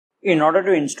In order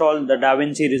to install the Da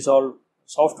Vinci Resolve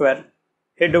software,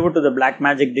 head over to the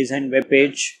Blackmagic Design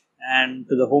webpage and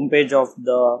to the home page of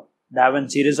the Da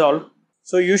Vinci Resolve.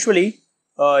 So usually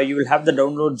you will have the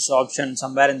downloads option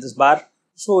somewhere in this bar.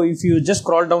 So if you just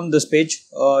scroll down this page,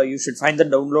 you should find the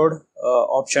download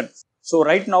option. So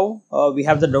right now we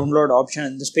have the download option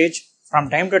in this page.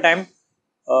 From time to time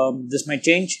this might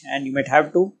change and you might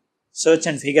have to search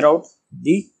and figure out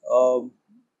the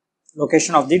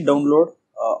location of the download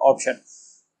option.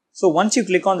 So once you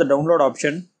click on the download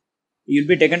option, you'll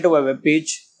be taken to a web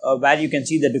page where you can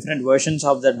see the different versions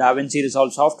of the Da Vinci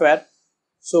Resolve software.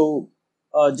 So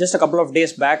just a couple of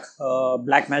days back,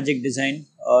 Blackmagic Design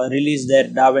released their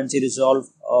Da Vinci Resolve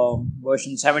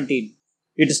version 17.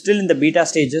 It is still in the beta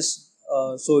stages,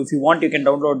 so if you want you can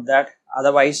download that.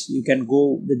 Otherwise you can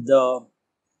go with the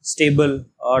stable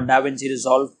Da Vinci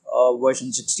Resolve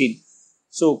version 16.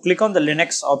 So click on the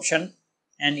Linux option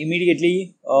and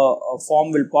immediately a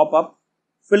form will pop up.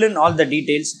 Fill in all the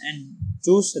details and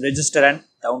choose register and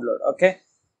download. Okay.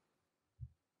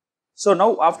 So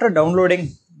now after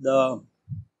downloading the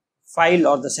file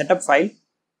or the setup file,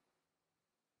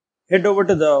 head over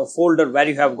to the folder where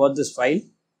you have got this file.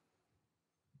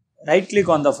 Right click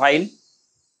on the file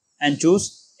and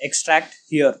choose extract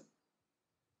here.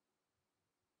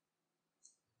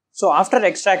 So after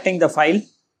extracting the file,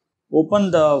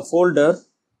 open the folder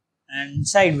and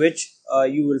inside which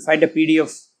you will find a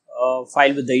PDF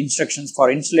file with the instructions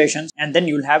for installation, and then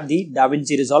you will have the Da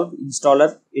Vinci Resolve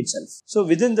installer itself. So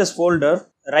within this folder,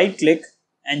 right click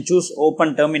and choose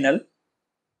open terminal.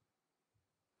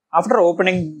 After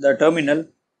opening the terminal,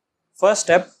 first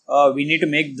step we need to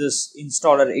make this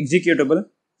installer executable.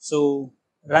 So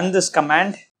run this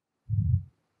command,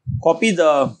 copy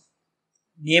the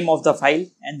name of the file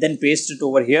and then paste it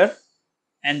over here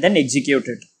and then execute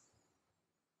it.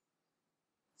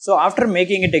 So after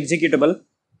making it executable,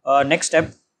 next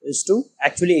step is to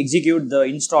actually execute the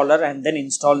installer and then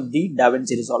install the Da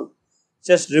Vinci Resolve.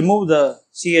 Just remove the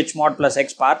chmod plus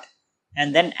x part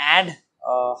and then add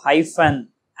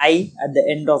 -i at the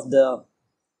end of the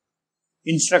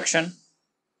instruction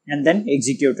and then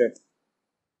execute it.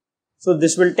 So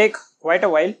this will take quite a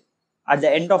while, at the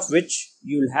end of which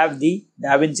you will have the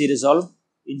Da Vinci Resolve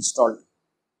installed.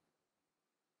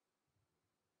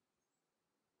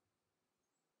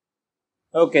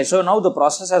 Okay, so now the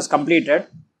process has completed.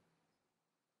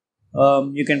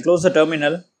 You can close the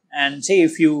terminal and say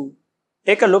if you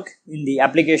take a look in the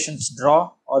applications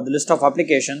drawer or the list of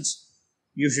applications,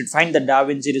 you should find the Da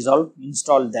Vinci Resolve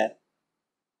installed there.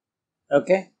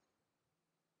 Okay.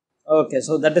 Okay,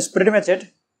 so that is pretty much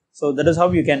it. So that is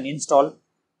how you can install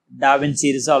Da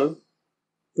Vinci Resolve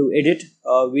to edit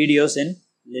videos in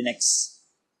Linux.